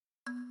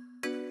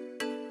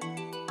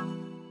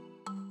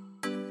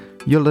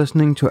You're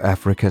listening to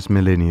Africa's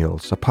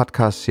Millennials, a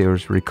podcast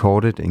series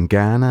recorded in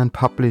Ghana and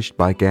published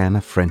by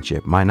Ghana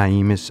Friendship. My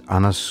name is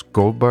Anders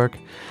Goldberg,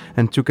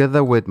 and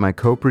together with my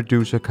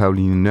co-producer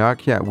Caroline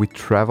Nørkjær, we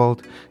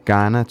traveled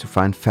Ghana to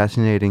find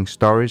fascinating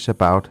stories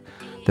about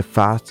the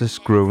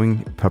fastest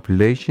growing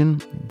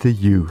population, the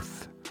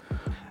youth.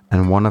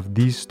 And one of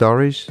these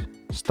stories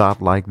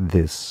start like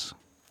this.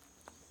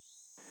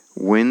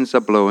 Winds are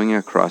blowing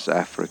across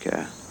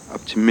Africa,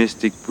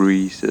 optimistic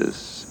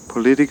breezes,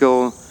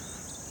 political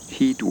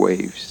heat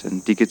waves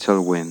and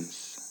digital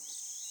winds.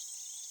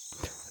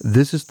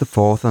 This is the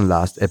fourth and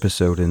last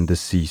episode in this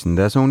season.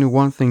 There's only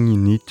one thing you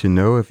need to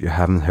know if you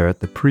haven't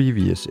heard the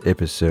previous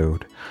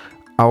episode.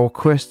 Our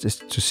quest is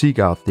to seek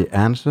out the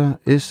answer: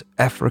 is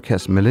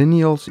Africa's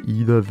millennials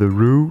either the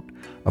root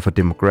of a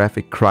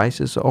demographic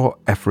crisis or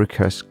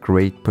Africa's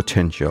great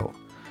potential?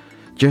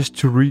 Just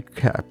to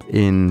recap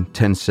in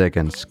 10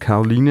 seconds,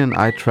 Caroline and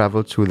I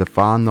traveled to the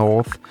far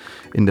north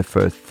in the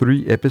first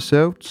 3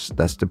 episodes.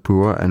 That's the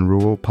poor and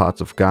rural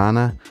parts of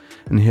Ghana.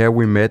 And here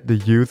we met the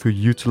youth who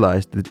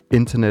utilized the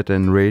internet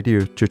and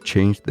radio to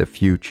change their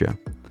future.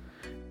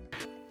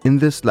 In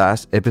this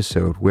last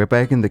episode, we're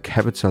back in the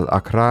capital,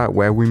 Accra,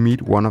 where we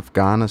meet one of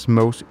Ghana's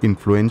most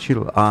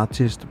influential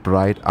artists,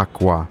 Bright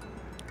Aqua.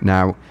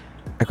 Now,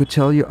 I could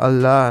tell you a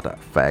lot of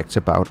facts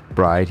about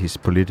Bright, his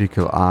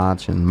political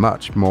art and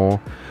much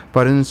more,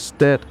 but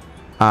instead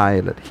I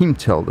let him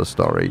tell the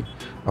story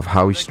of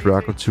how he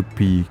struggled to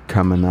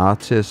become an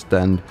artist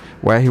and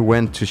where he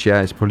went to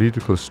share his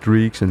political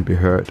streaks and be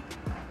heard.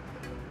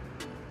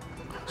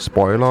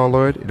 Spoiler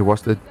alert, it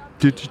was the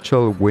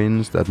digital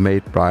winds that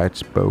made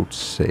Bright's boat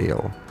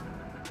sail.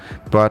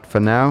 But for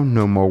now,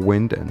 no more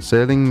wind and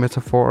sailing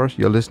metaphors.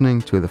 You're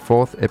listening to the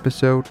 4th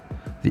episode,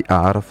 The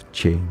Art of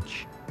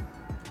Change.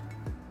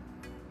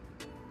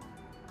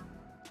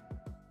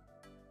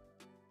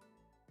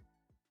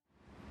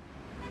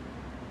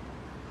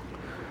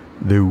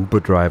 The Uber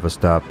driver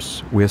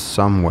stops. We're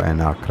somewhere in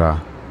Accra,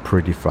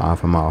 pretty far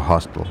from our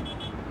hostel.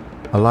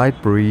 A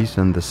light breeze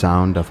and the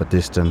sound of a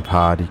distant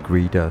party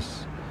greet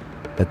us.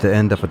 At the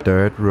end of a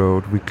dirt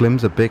road, we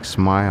glimpse a big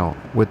smile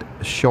with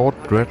short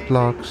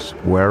dreadlocks,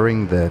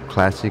 wearing the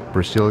classic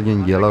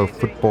Brazilian yellow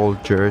football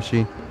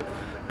jersey.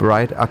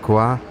 Bright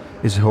Aqua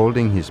is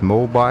holding his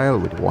mobile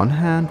with one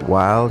hand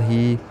while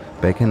he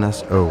beckons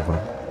us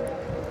over.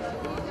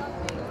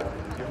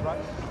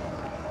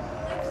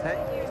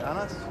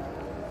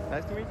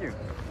 Nice to meet you.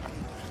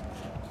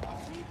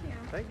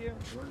 Thank you.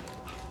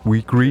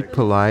 We greet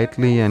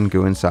politely and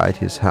go inside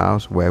his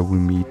house where we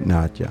meet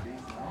Nadia.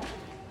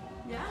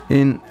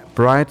 In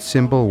Bright's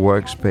simple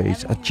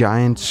workspace, a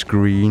giant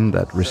screen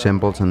that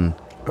resembles an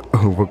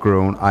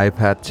overgrown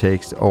iPad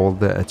takes all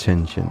the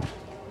attention.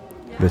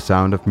 The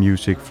sound of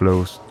music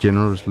flows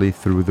generously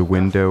through the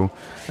window,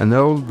 and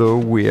although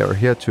we are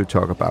here to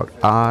talk about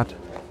art,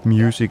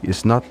 music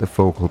is not the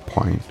focal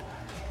point.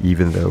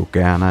 Even though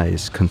Ghana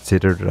is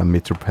considered a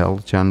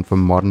metropolitan for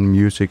modern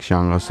music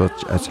genres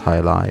such as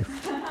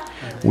highlife.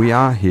 We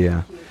are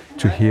here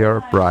to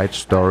hear Bright's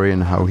story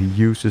and how he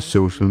uses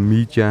social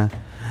media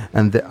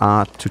and the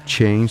art to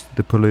change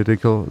the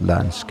political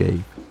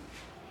landscape.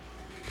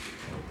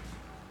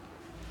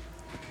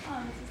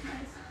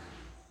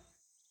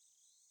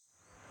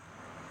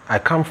 I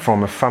come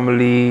from a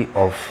family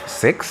of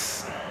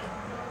 6.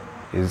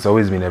 It's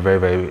always been a very,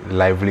 very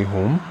lively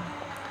home.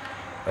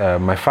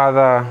 My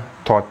father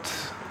taught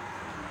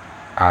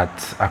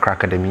at Accra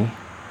Academy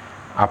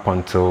up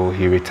until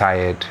he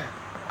retired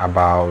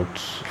about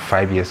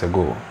 5 years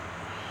ago.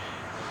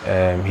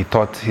 He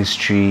taught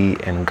history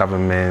and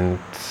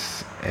government,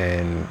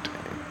 and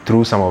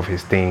through some of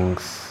his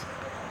things,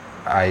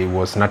 I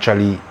was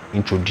naturally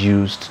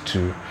introduced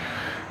to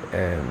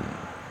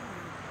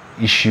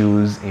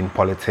issues in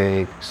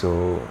politics.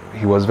 So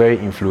he was very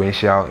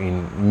influential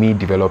in me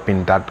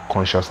developing that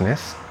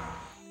consciousness.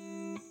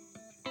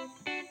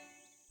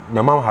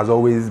 My mom has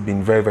always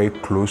been very, very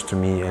close to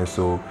me, and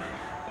so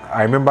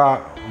I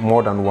remember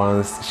more than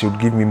once she would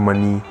give me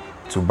money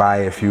to buy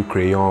a few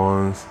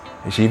crayons,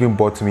 and she even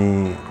bought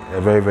me a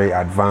very, very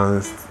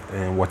advanced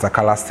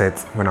watercolor set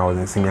when I was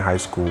in senior high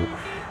school.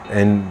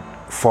 And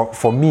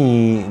for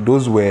me,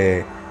 those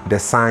were the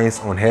signs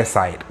on her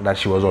side that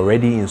she was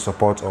already in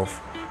support of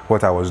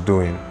what I was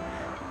doing.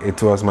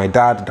 It was my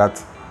dad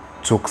that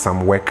took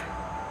some work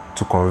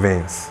to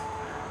convince.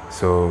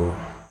 So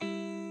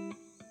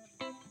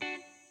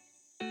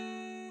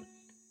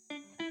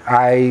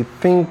I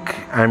think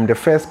I'm the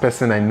first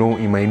person I know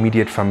in my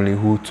immediate family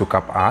who took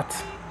up art.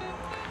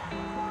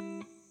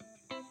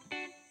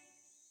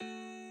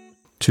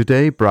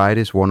 Today, Bright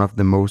is one of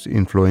the most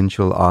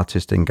influential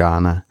artists in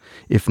Ghana,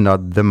 if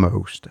not the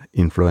most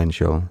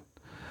influential.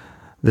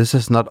 This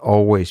has not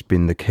always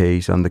been the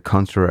case, on the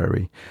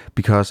contrary,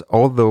 because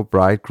although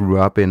Bright grew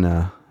up in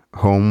a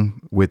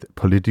home with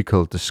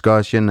political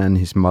discussion and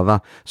his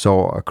mother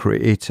saw a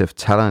creative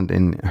talent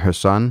in her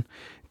son,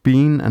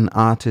 being an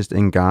artist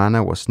in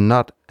Ghana was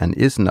not and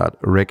is not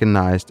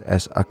recognized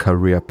as a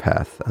career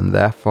path, and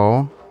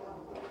therefore...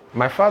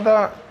 My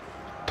father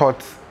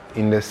taught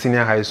in the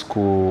senior high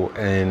school,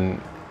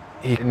 and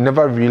he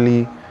never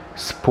really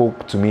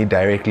spoke to me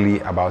directly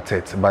about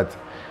it. But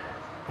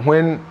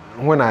when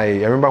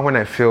I remember when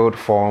I filled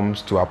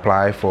forms to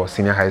apply for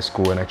senior high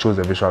school and I chose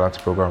the visual arts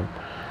program,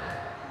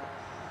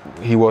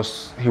 he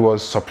was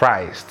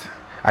surprised.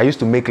 I used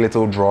to make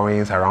little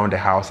drawings around the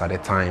house at the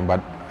time,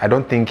 but I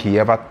don't think he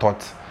ever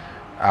thought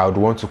I would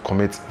want to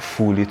commit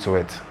fully to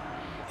it.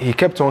 He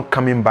kept on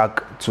coming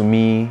back to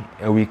me,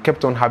 and we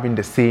kept on having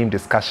the same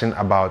discussion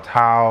about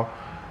how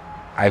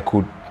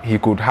he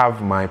could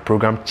have my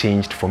program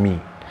changed for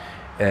me.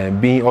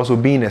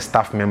 Being a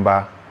staff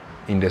member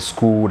in the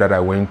school that I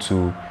went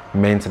to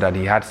meant that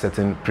he had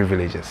certain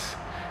privileges.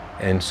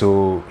 And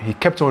so he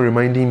kept on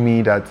reminding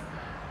me that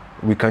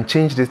we can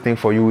change this thing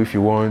for you if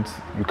you want,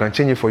 you can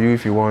change it for you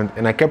if you want.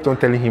 And I kept on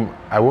telling him,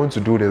 I want to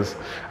do this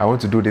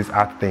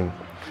art thing.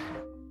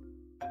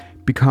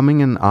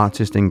 Becoming an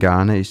artist in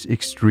Ghana is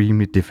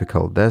extremely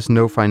difficult. There's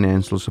no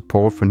financial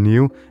support for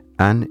new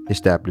and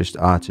established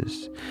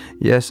artists.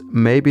 Yes,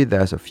 maybe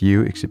there's a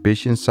few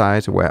exhibition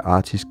sites where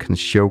artists can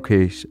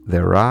showcase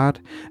their art,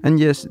 and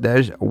yes,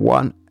 there's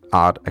one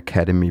art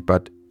academy,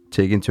 but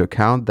take into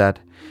account that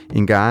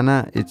in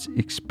Ghana it's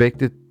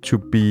expected to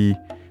be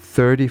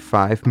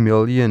 35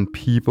 million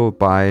people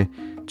by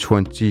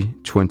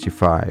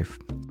 2025.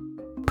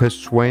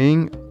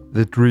 Pursuing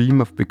the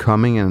dream of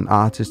becoming an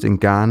artist in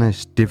Ghana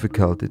is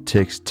difficult. It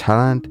takes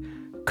talent,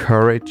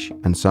 courage,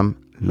 and some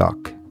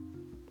luck.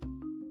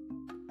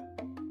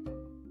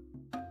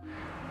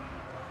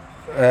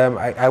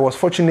 I was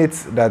fortunate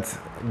that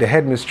the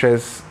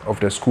headmistress of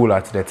the school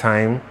at the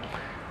time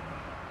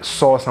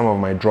saw some of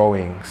my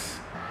drawings.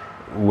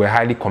 We were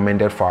highly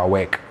commended for our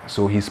work.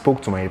 So he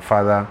spoke to my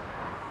father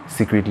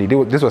secretly.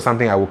 This was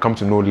something I would come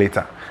to know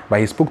later. But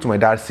he spoke to my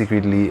dad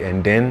secretly,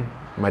 and then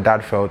my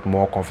dad felt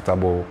more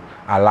comfortable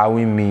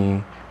allowing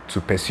me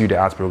to pursue the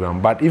arts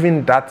program. But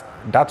even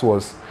that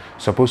was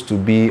supposed to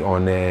be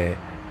on a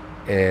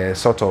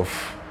sort of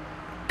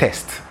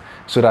test,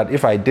 so that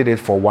if I did it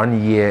for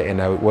 1 year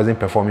and I wasn't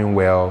performing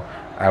well,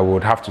 I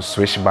would have to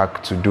switch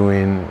back to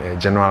doing a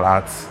general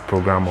arts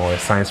program or a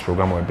science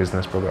program or a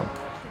business program.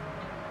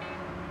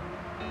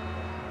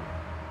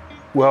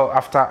 Well,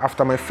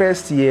 after my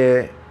first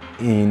year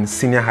in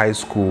senior high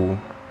school,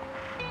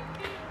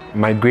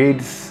 my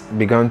grades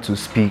began to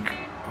speak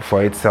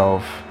for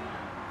itself.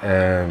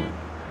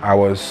 I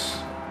was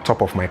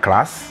top of my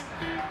class,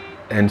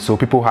 and so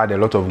people had a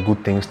lot of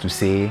good things to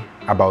say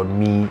about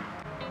me.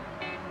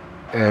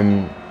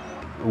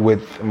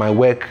 With my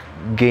work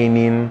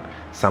gaining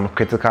some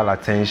critical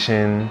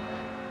attention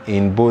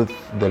in both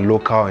the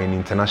local and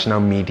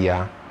international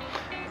media,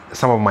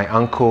 some of my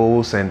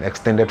uncles and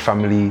extended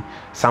family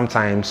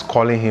sometimes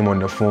calling him on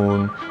the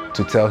phone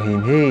to tell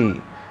him, hey,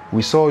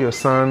 we saw your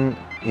son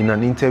in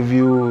an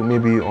interview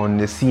maybe on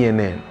the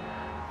CNN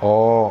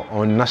or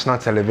on national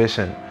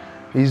television.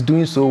 He's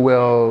doing so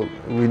well.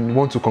 We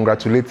want to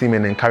congratulate him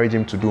and encourage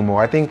him to do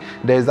more. I think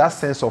there's that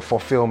sense of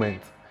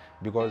fulfillment,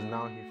 because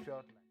now he felt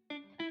like...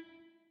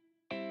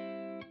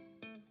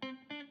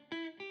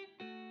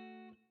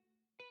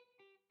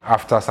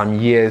 After some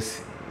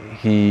years,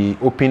 he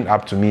opened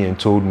up to me and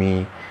told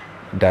me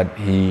that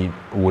he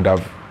would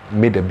have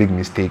made a big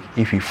mistake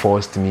if he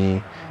forced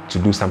me to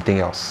do something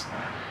else.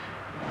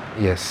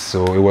 Yes,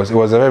 so it was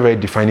a very, very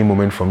defining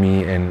moment for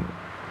me, and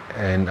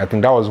I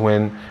think that was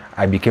when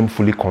I became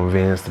fully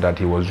convinced that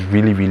he was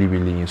really, really,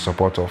 really in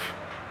support of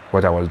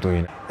what I was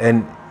doing.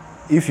 And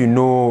if you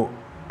know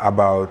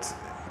about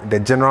the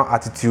general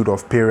attitude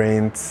of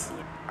parents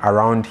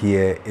around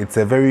here, it's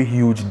a very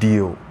huge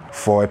deal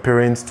for a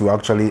parent to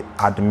actually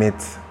admit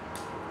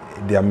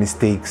their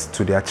mistakes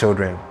to their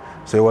children.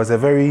 So it was a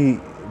very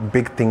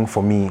big thing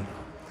for me.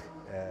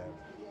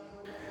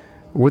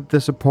 With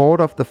the support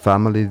of the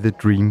family, the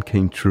dream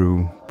came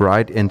true.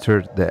 Bright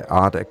entered the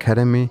art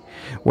academy,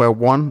 where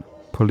one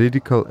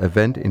political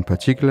event in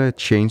particular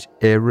changed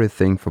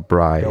everything for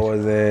Bright. There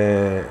was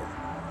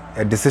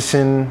a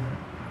decision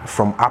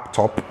from up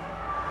top,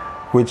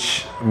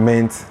 which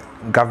meant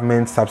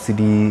government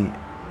subsidy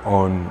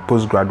on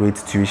postgraduate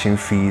tuition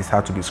fees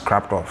had to be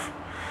scrapped off.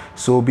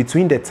 So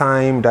between the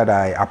time that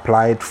I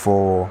applied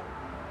for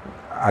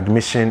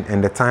admission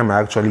and the time I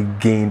actually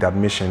gained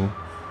admission,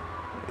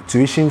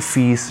 tuition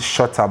fees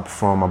shot up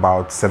from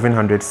about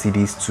 700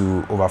 cedis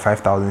to over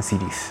 5,000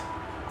 cedis.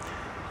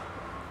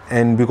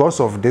 And because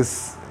of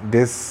this,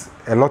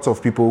 a lot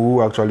of people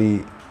who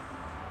actually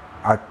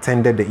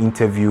attended the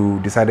interview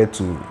decided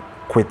to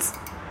quit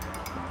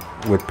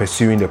with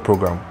pursuing the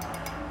program.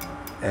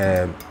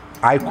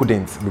 I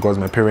couldn't, because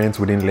my parents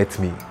wouldn't let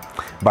me.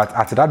 But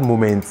at that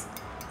moment,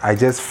 I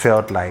just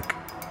felt like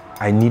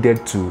I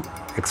needed to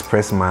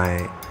express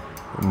my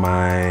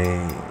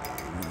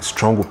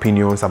strong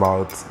opinions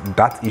about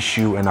that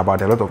issue and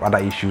about a lot of other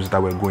issues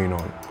that were going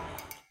on.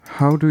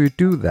 How do you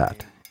do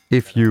that?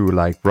 If you,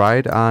 like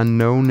Bright, are a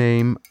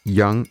no-name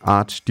young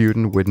art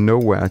student with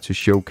nowhere to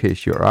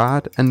showcase your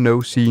art and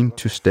no scene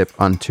to step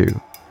onto.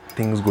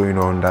 Things going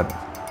on that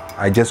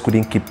I just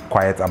couldn't keep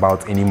quiet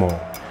about anymore.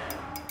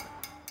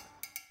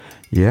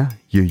 Yeah,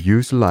 you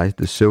utilize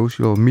the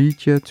social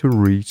media to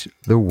reach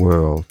the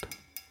world.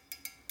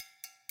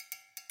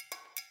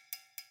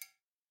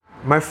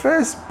 My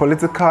first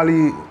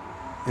politically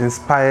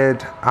inspired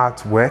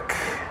artwork.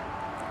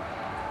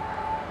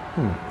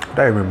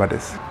 Do I remember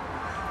this?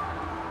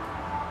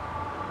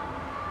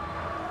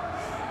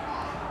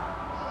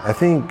 I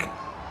think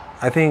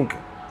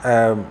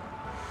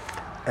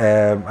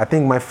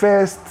my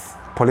first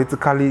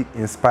politically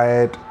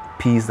inspired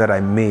piece that I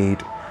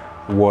made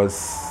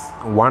was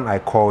one I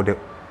called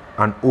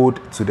an ode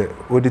to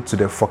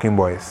the fucking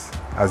boys,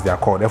 as they are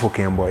called,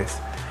 FOKN boys.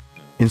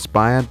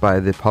 Inspired by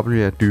the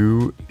popular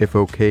duo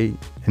FOK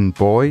and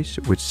Boys,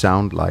 which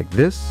sound like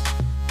this,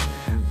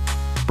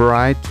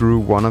 Bright drew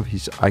one of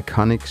his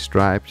iconic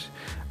stripes,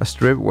 a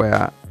strip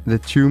where the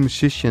two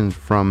musicians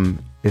from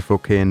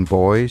FOK and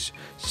Boys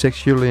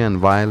sexually and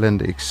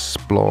violently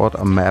explored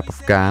a map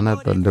of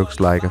Ghana that looks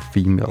like a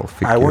female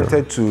figure. I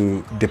wanted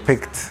to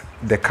depict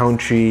the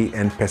country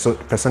and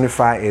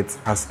personify it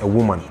as a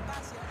woman,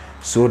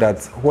 so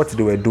that what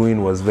they were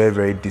doing was very,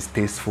 very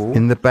distasteful.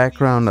 In the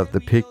background of the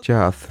picture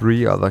are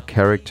three other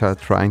characters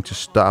trying to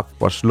stop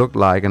what looked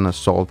like an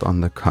assault on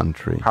the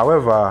country.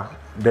 However,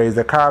 there is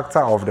a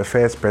character of the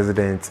first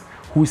president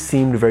who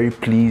seemed very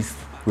pleased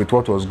with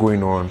what was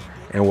going on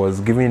and was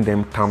giving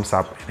them thumbs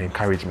up and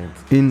encouragement.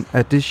 In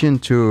addition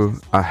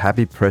to a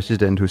happy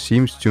president who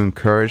seems to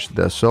encourage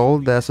the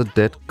assault, there's a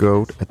dead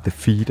goat at the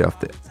feet of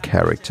the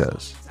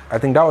characters. I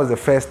think that was the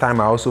first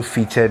time I also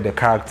featured the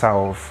character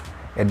of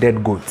a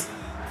dead goat,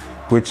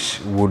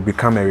 which would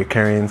become a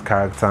recurring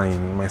character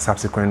in my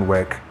subsequent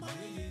work.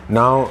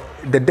 Now,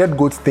 the dead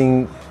goat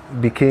thing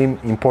became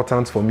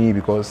important for me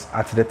because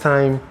at the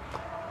time,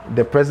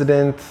 the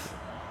president,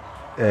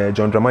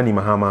 John Dramani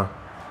Mahama,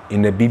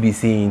 in a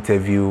BBC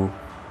interview,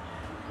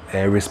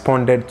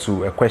 responded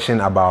to a question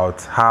about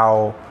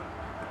how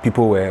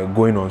people were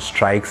going on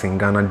strikes in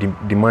Ghana,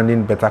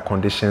 demanding better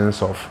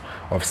conditions of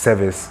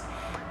service.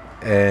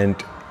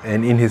 And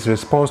in his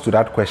response to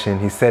that question,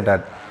 he said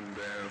that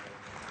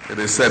it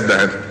is said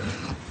that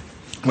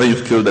when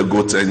you kill the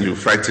goat and you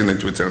frighten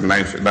it with a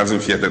knife, it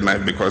doesn't fear the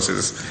knife because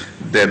it's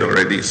dead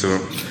already. So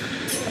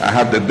I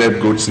had the dead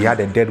goat. He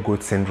had a dead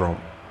goat syndrome.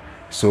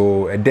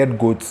 So a dead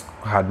goat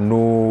had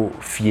no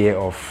fear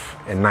of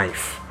a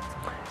knife.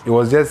 It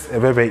was just a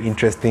very, very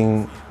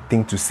interesting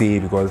thing to say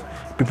because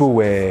people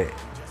were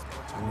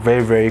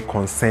very, very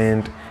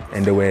concerned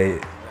and there were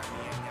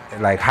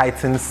like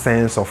heightened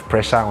sense of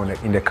pressure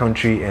in the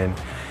country, and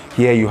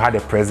here you had a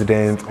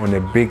president on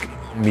a big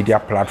media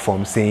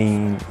platform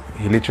saying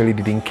he literally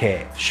didn't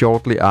care.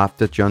 Shortly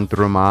after John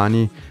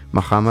Dramani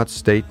Mahama's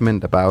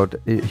statement about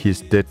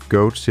his dead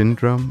goat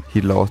syndrome, he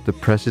lost the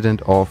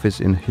president office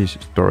in his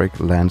historic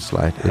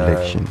landslide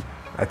election.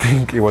 I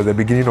think it was the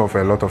beginning of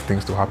a lot of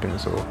things to happen,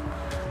 so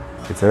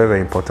it's a very,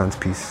 very important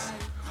piece.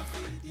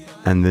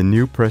 And the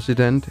new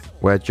president,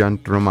 where John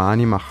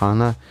Dramani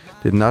Mahama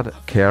did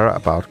not care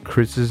about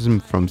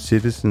criticism from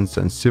citizens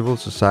and civil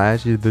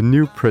society, the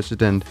new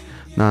president,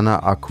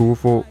 Nana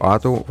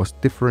Akufo-Addo, was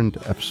different,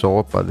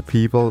 absorbed by the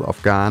people of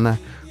Ghana,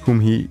 whom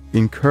he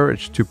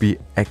encouraged to be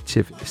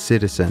active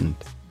citizens.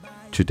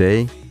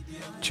 Today,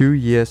 2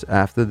 years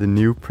after the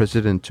new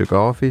president took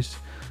office,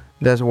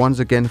 there's once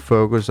again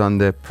focus on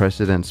the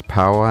president's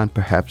power and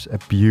perhaps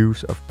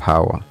abuse of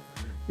power.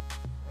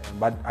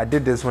 But I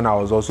did this when I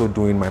was also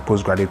doing my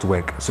postgraduate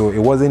work, so it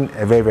wasn't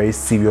a very, very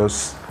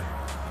serious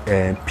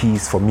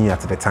piece for me at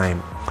the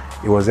time.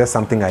 It was just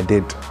something I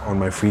did on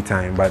my free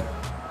time, but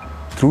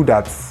through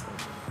that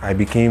I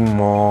became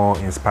more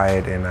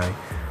inspired and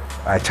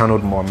I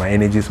channeled my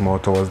energies more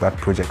towards that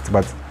project.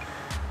 But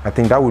I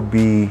think that would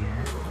be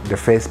the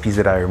first piece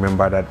that I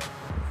remember that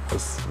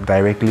was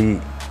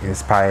directly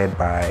inspired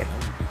by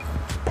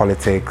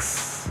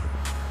politics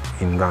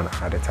in Ghana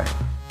at the time.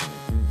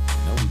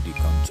 Now they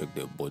come check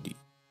their body.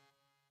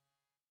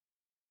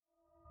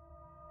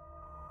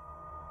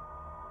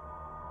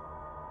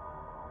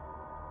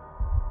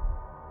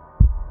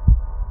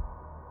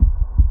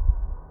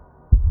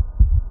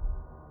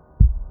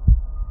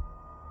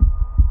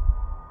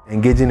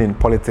 Engaging in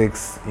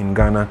politics in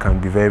Ghana can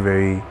be very,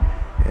 very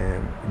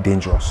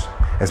dangerous,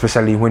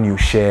 especially when you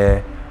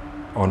share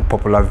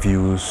unpopular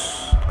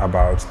views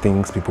about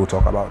things people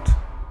talk about.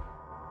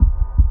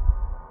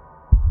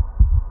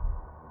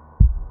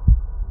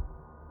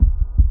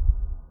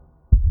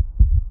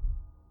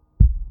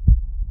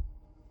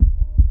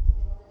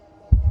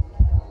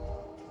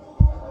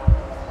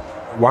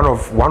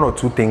 One or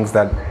two things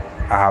that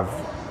I have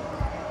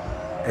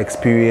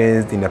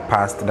experienced in the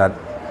past that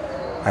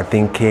I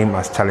think came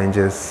as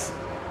challenges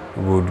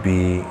would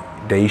be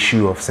the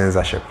issue of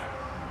censorship.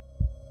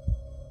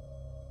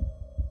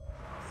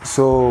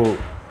 So,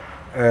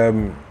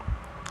 to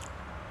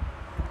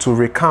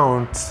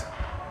recount,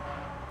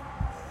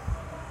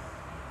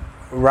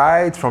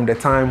 right from the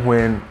time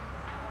when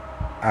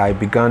I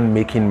began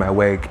making my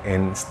work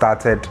and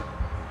started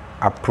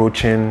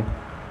approaching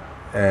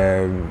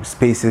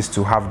spaces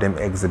to have them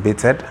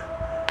exhibited,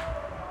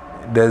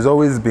 there's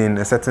always been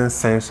a certain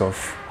sense of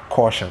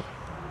caution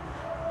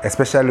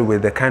especially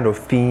with the kind of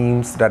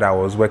themes that I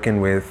was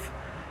working with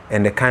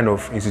and the kind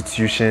of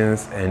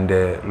institutions and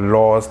the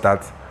laws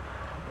that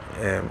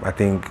I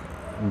think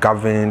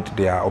governed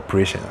their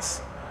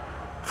operations.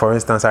 For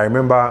instance, I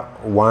remember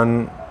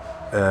one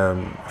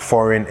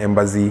foreign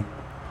embassy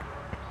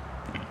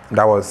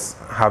that was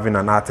having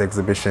an art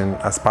exhibition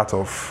as part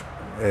of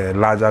a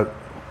larger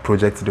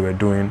project they were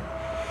doing,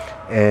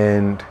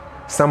 and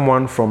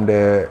someone from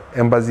the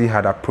embassy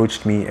had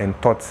approached me and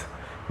thought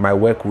my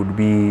work would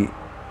be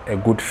a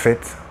good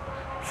fit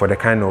for the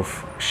kind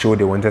of show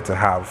they wanted to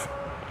have.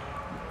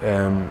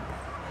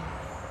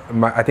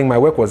 I think my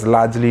work was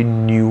largely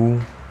new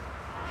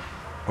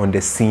on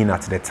the scene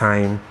at the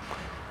time,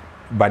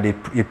 but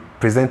it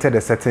presented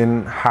a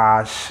certain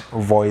harsh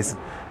voice.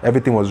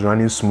 Everything was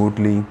running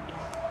smoothly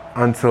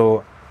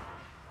until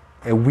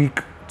a week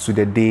to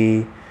the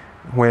day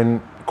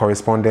when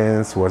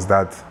correspondence was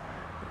that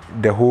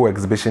the whole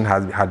exhibition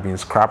had been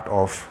scrapped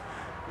off,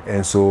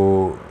 and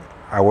so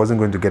I wasn't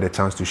going to get a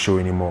chance to show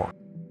anymore.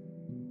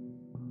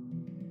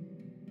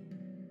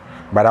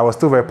 But I was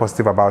still very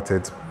positive about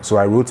it, so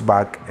I wrote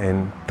back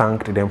and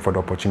thanked them for the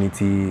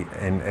opportunity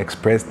and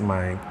expressed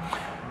my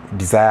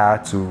desire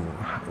to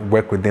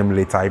work with them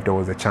later if there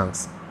was a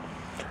chance.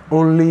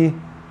 Only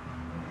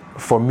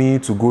for me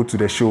to go to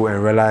the show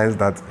and realize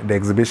that the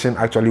exhibition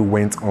actually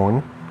went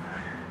on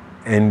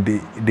and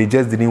they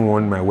just didn't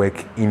want my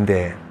work in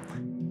there.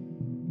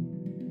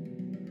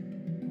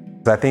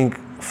 I think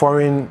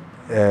foreign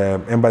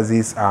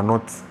embassies are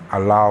not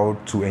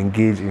allowed to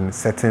engage in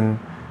certain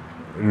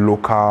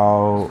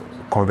local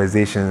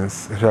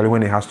conversations, especially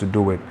when it has to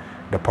do with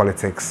the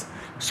politics.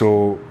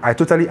 So I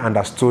totally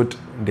understood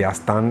their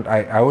stand.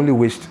 I only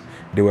wished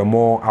they were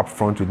more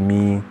upfront with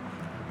me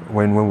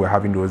when we were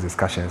having those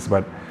discussions.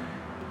 But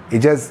it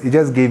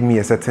just gave me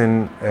a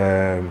certain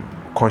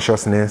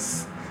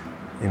consciousness,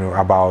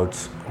 about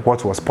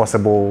what was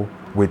possible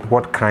with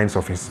what kinds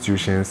of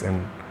institutions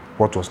and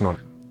what was not.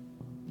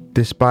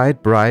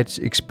 Despite Bright's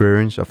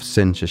experience of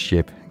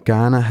censorship,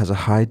 Ghana has a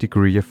high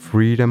degree of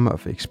freedom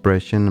of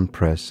expression and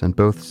press, and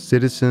both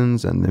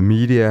citizens and the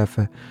media have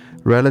a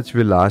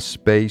relatively large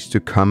space to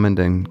comment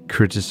and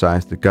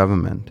criticize the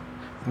government.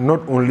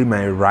 Not only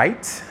my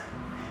right,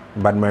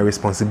 but my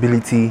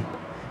responsibility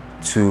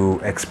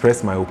to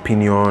express my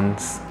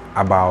opinions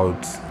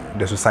about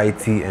the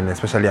society and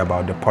especially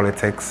about the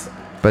politics.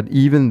 But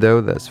even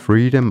though there's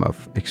freedom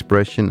of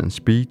expression and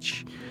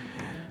speech,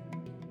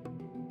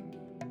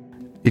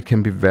 it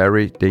can be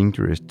very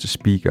dangerous to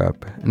speak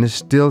up, and it's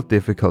still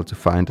difficult to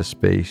find a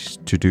space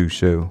to do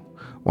so.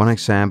 One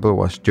example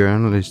was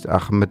journalist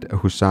Ahmed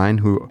Hussain,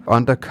 who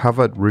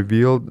undercover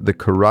revealed the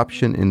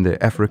corruption in the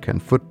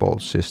African football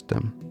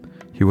system.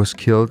 He was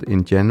killed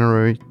in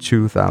January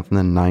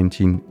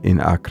 2019 in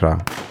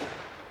Accra.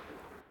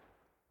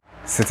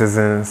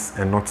 Citizens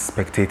and not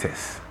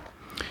spectators.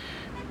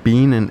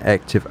 Being an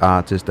active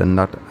artist and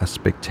not a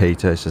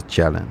spectator is a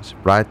challenge.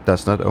 Bright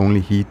does not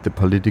only heed the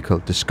political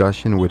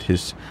discussion with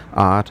his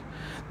art,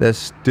 there's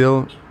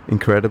still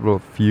incredible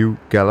few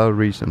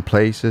galleries and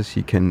places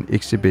he can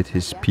exhibit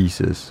his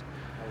pieces.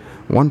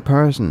 One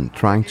person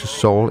trying to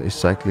solve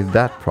exactly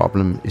that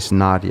problem is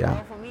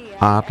Nadia,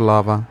 art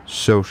lover,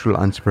 social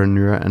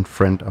entrepreneur and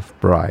friend of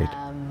Bright.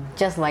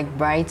 Just like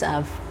Bright,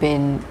 I've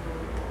been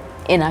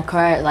in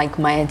Accra like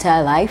my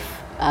entire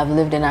life. I've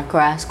lived in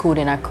Accra, schooled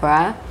in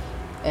Accra,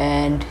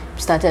 and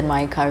started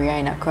my career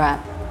in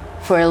Accra.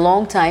 For a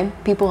long time,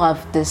 people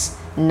have this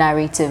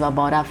narrative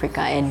about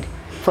Africa, and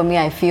for me,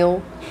 I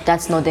feel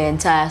that's not the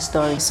entire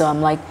story. So I'm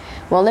like,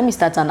 well, let me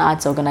start an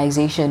arts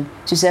organization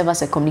to serve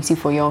as a community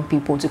for young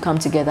people to come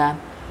together,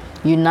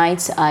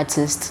 unite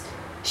artists,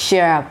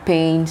 share our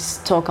pains,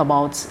 talk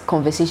about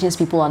conversations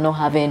people are not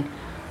having,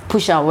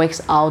 push our works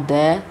out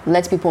there,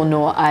 let people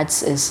know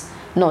arts is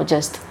not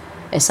just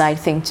a side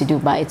thing to do,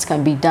 but it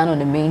can be done on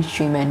the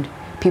mainstream, and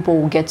people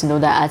will get to know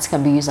that arts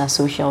can be used as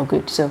social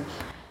good. So,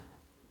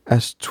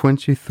 as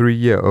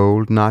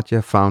 23-year-old,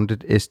 Nadia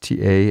founded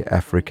STA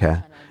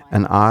Africa,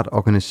 an art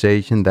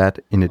organization that,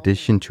 in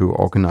addition to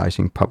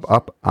organizing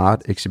pop-up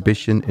art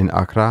exhibition in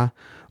Accra,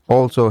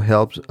 also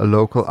helps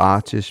local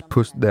artists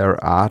push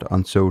their art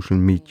on social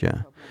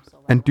media.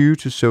 And due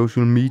to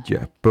social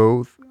media,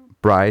 both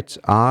Bright's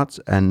art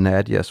and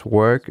Nadia's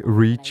work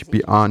reach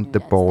beyond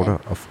the border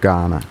of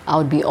Ghana. I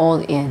would be all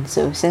in.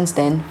 So since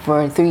then,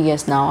 for 3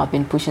 years now, I've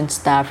been pushing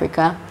Star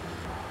Africa.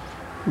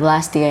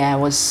 Last year, I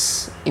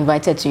was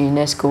invited to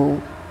UNESCO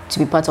to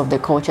be part of the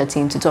culture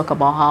team to talk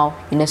about how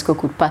UNESCO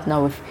could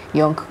partner with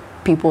young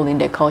people in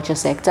the culture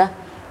sector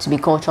to be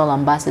cultural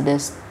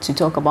ambassadors, to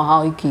talk about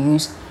how you can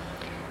use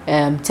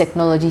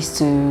technologies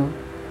to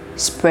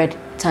spread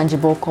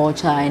tangible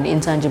culture and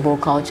intangible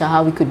culture,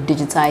 how we could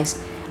digitize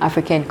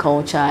African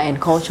culture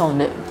and culture on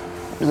the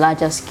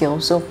larger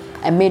scale. So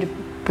I made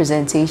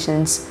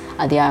presentations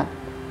at their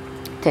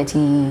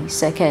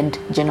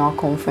 32nd General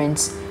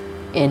Conference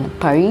in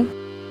Paris.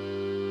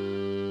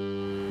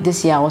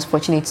 This year I was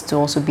fortunate to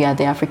also be at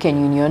the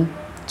African Union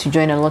to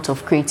join a lot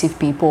of creative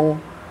people,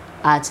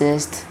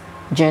 artists,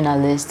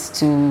 journalists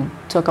to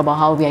talk about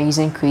how we are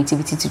using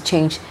creativity to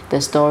change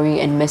the story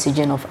and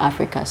messaging of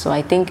Africa. So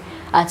I think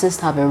artists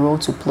have a role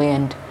to play,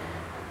 and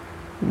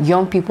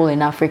young people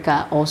in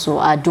Africa also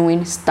are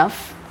doing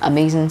stuff,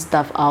 amazing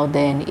stuff out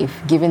there, and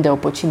if given the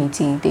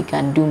opportunity, they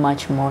can do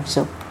much more.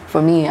 So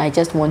for me, I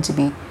just want to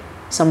be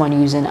someone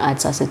using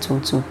arts as a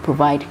tool to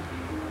provide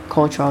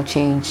cultural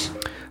change.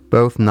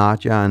 Both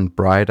Nadia and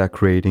Bright are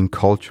creating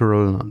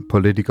cultural and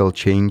political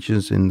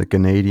changes in the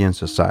Canadian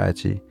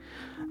society,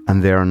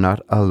 and they are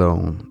not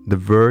alone. The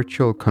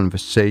virtual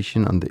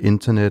conversation on the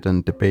internet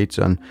and debates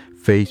on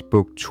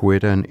Facebook,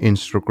 Twitter, and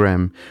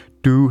Instagram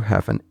do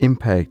have an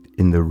impact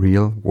in the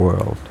real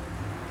world.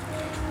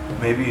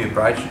 Maybe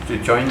Bright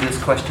should join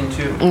this question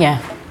too. Yeah.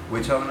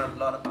 We're talking a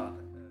lot about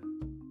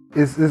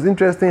It's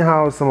interesting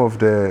how some of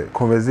the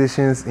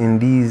conversations in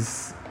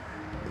these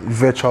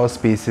virtual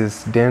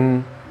spaces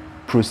then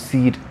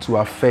proceed to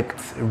affect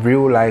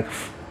real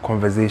life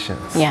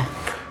conversations. Yeah.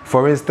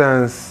 For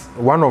instance,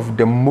 one of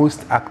the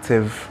most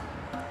active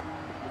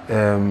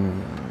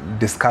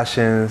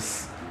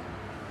discussions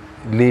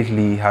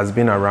lately has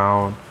been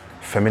around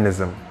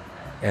feminism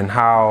and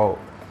how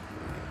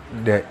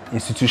the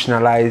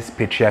institutionalized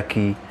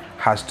patriarchy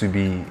has to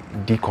be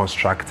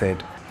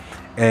deconstructed.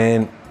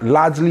 And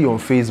largely on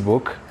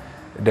Facebook,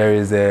 there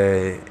is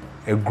a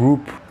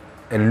group,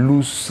 a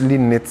loosely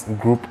knit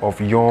group of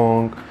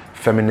young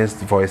feminist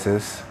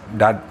voices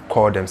that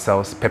call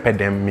themselves Pepper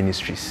Them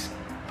Ministries.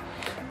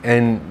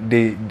 And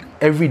they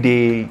every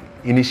day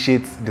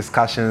initiate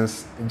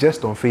discussions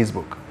just on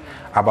Facebook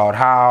about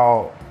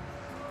how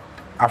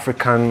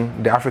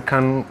the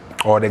African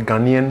or the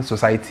Ghanaian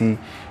society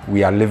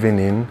we are living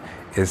in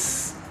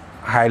is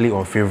highly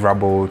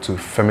unfavorable to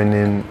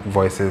feminine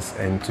voices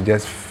and to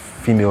just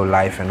female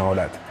life and all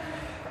that.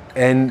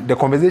 And the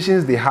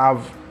conversations they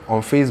have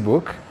on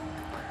Facebook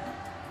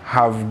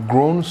have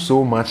grown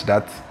so much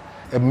that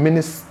a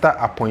minister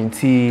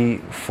appointee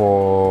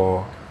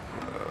for,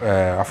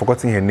 I've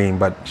forgotten her name,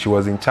 but she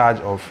was in charge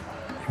of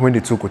when they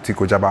took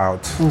Otiko Jaba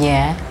out.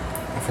 Yeah.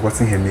 I've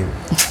forgotten her name.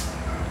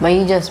 But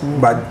you just...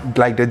 But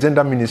like the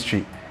gender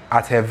ministry,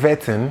 at her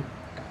vetting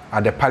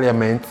at the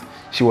parliament,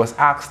 she was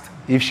asked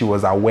if she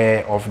was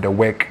aware of the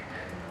work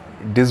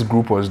this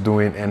group was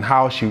doing and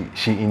how she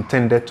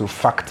intended to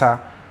factor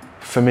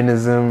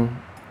feminism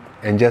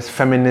and just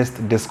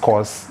feminist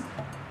discourse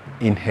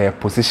in her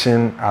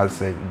position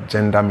as a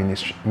gender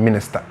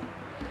minister.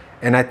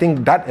 And I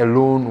think that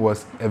alone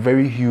was a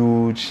very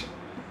huge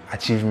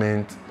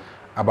achievement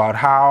about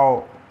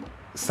how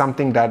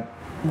something that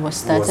was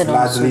started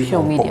on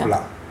social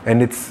media.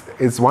 And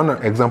it's one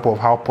example of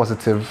how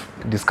positive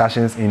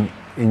discussions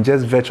in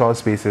just virtual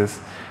spaces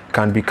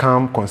can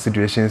become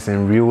considerations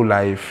in real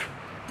life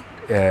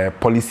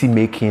policy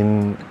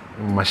making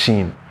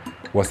machine.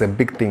 Was a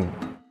big thing.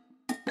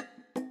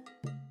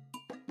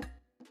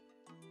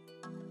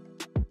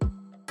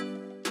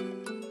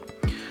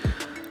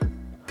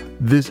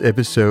 This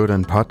episode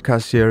and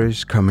podcast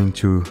series coming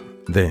to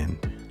the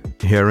end.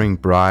 Hearing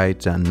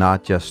Bright and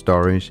Nadia's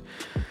stories,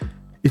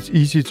 it's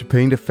easy to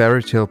paint a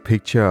fairy tale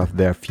picture of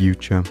their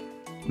future.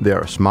 They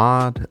are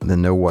smart, they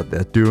know what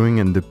they're doing,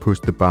 and they push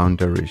the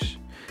boundaries.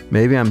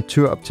 Maybe I'm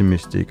too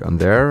optimistic on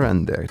their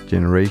and their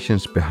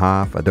generation's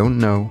behalf, I don't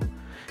know.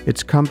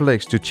 It's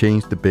complex to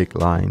change the big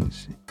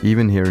lines.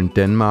 Even here in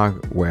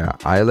Denmark, where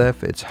I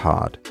live, it's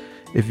hard.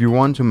 If you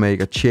want to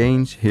make a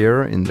change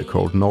here in the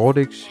cold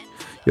Nordics,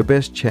 your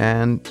best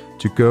chance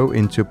to go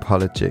into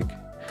politics.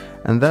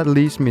 And that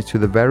leads me to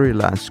the very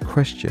last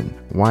question.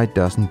 Why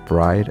doesn't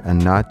Bright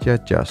and Nadia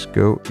just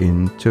go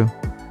into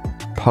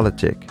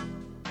politics?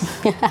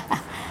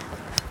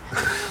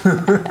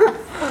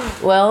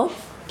 Well,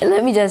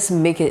 let me just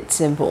make it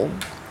simple.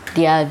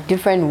 There are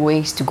different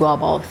ways to go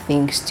about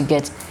things to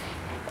get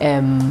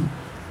an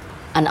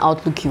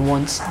outlook you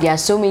want. There are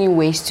so many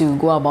ways to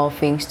go about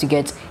things to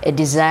get a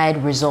desired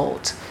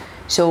result.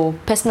 So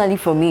personally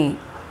for me,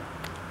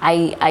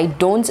 I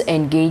don't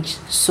engage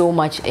so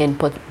much in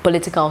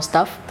political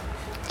stuff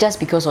just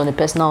because on a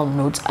personal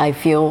note, I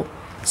feel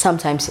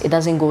sometimes it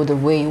doesn't go the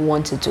way you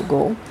want it to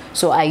go.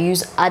 So I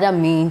use other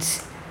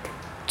means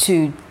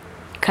to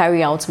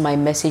carry out my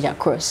message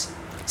across.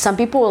 Some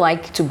people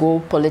like to go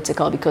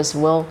political because,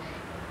 well,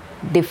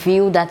 they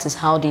feel that is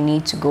how they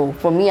need to go.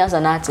 For me as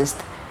an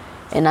artist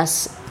and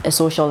as a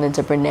social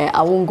entrepreneur,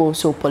 I won't go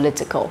so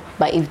political.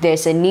 But if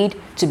there's a need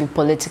to be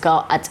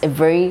political at a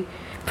very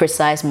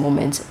precise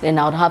moment, then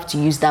I would have to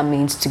use that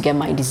means to get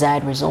my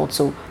desired result.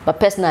 So,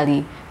 but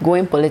personally,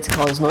 going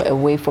political is not a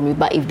way for me.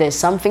 But if there's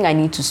something I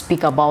need to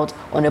speak about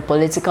on a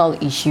political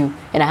issue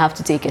and I have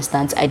to take a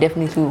stance, I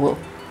definitely will.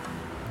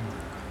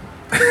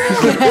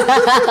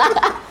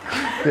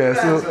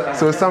 Yeah,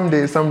 so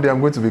someday I'm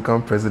going to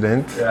become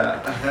president.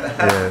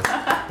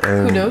 Yeah.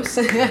 And, who knows?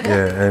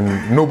 Yeah,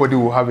 and nobody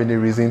will have any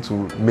reason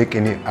to make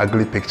any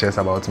ugly pictures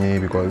about me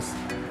because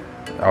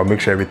I'll make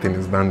sure everything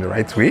is done the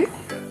right way.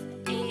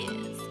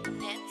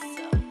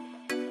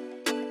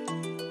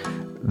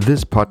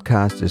 This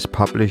podcast is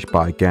published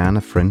by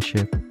Ghana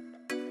Friendship.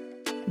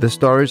 The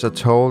stories are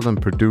told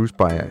and produced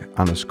by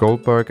Anders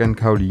Goldberg and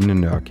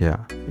Caroline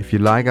Nørkjær. If you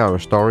like our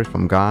stories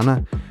from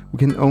Ghana, we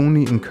can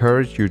only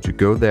encourage you to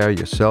go there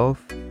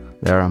yourself.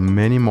 There are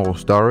many more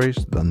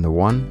stories than the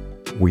one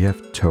we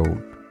have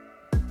told.